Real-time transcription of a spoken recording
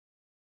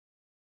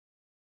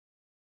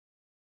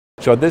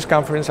So at this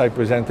conference, I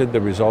presented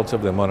the results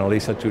of the Mona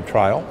Lisa 2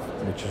 trial,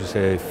 which is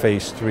a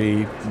phase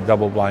 3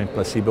 double-blind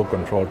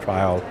placebo-controlled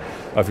trial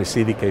of a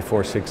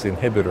CDK4/6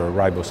 inhibitor,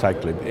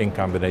 ribociclib, in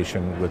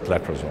combination with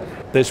letrozole.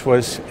 This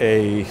was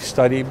a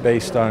study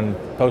based on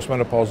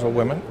postmenopausal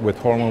women with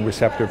hormone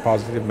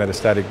receptor-positive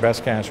metastatic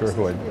breast cancer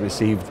who had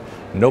received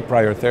no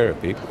prior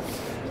therapy,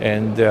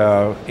 and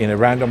in a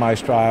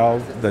randomized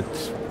trial that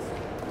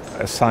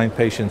assigned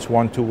patients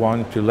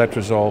 1-to-1 to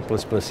letrozole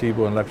plus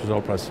placebo and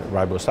letrozole plus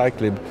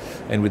ribociclib,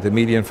 and with a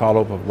median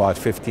follow-up of about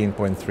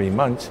 15.3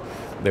 months,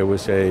 there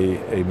was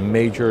a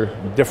major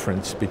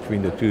difference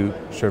between the two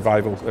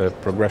survival,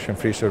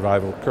 progression-free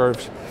survival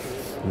curves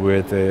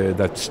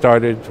that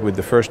started with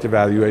the first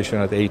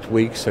evaluation at 8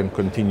 weeks and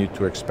continued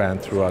to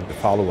expand throughout the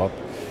follow-up,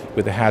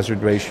 with a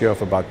hazard ratio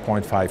of about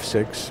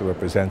 0.56,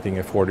 representing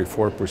a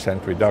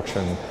 44%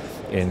 reduction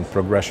in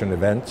progression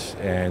events,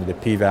 and the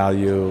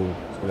p-value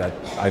that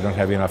I don't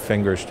have enough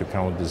fingers to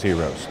count the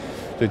zeros.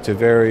 So it's a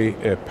very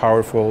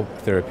powerful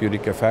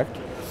therapeutic effect,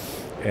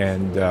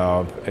 and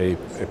a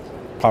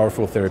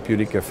powerful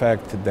therapeutic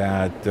effect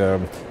that,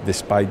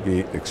 despite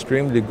the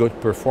extremely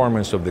good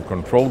performance of the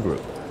control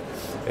group,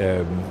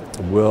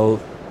 will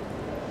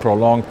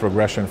prolong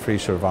progression-free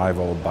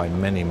survival by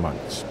many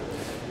months.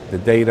 The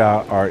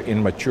data are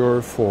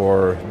immature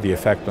for the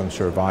effect on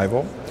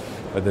survival,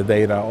 but the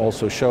data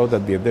also show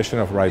that the addition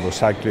of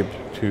ribociclib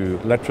to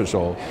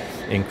letrozole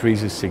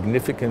increases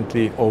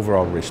significantly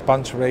overall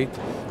response rate,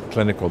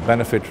 clinical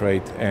benefit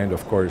rate, and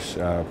of course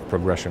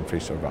progression-free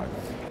survival.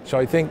 So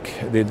I think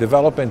the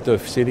development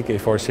of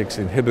CDK4/6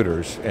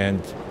 inhibitors, and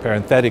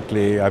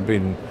parenthetically I've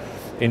been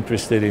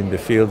interested in the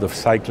field of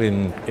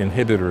cyclin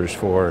inhibitors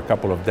for a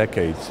couple of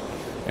decades,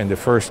 and the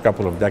first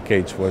couple of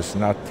decades was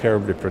not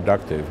terribly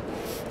productive.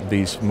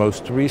 These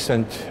most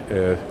recent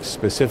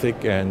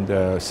specific and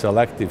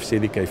selective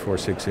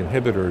CDK4/6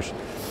 inhibitors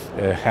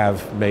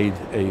have made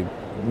a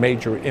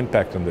major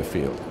impact on the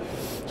field.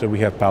 So we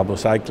have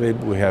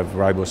palbociclib, we have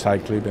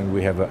ribociclib, and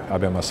we have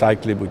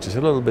abemaciclib, which is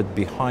a little bit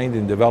behind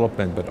in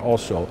development, but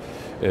also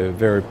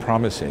very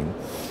promising.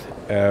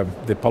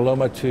 The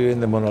Paloma 2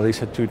 and the Mona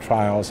Lisa 2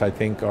 trials, I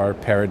think, are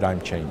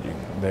paradigm changing.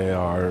 They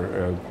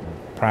are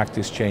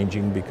practice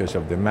changing because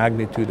of the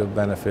magnitude of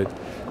benefit,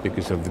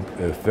 because of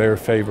the very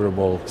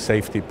favorable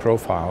safety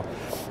profile,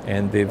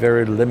 and the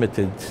very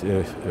limited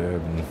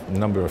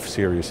number of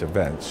serious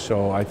events.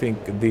 So I think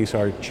these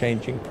are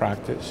changing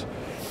practice,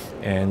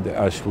 and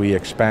as we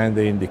expand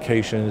the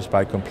indications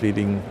by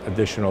completing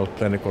additional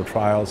clinical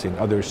trials in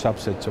other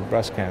subsets of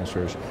breast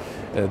cancers,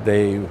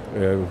 they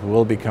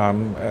will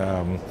become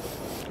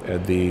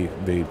the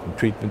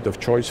treatment of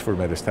choice for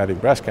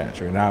metastatic breast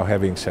cancer. Now,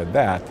 having said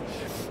that,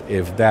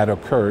 if that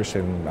occurs,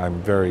 and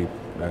I'm very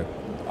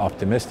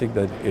optimistic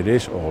that it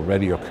is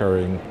already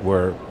occurring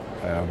where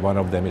one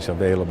of them is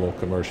available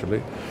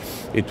commercially,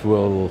 it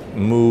will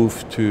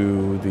move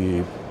to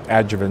the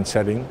adjuvant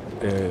setting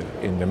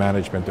in the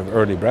management of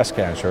early breast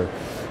cancer,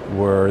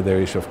 where there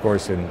is, of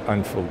course, an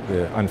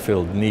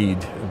unfilled need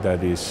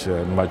that is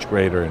much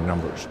greater in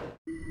numbers.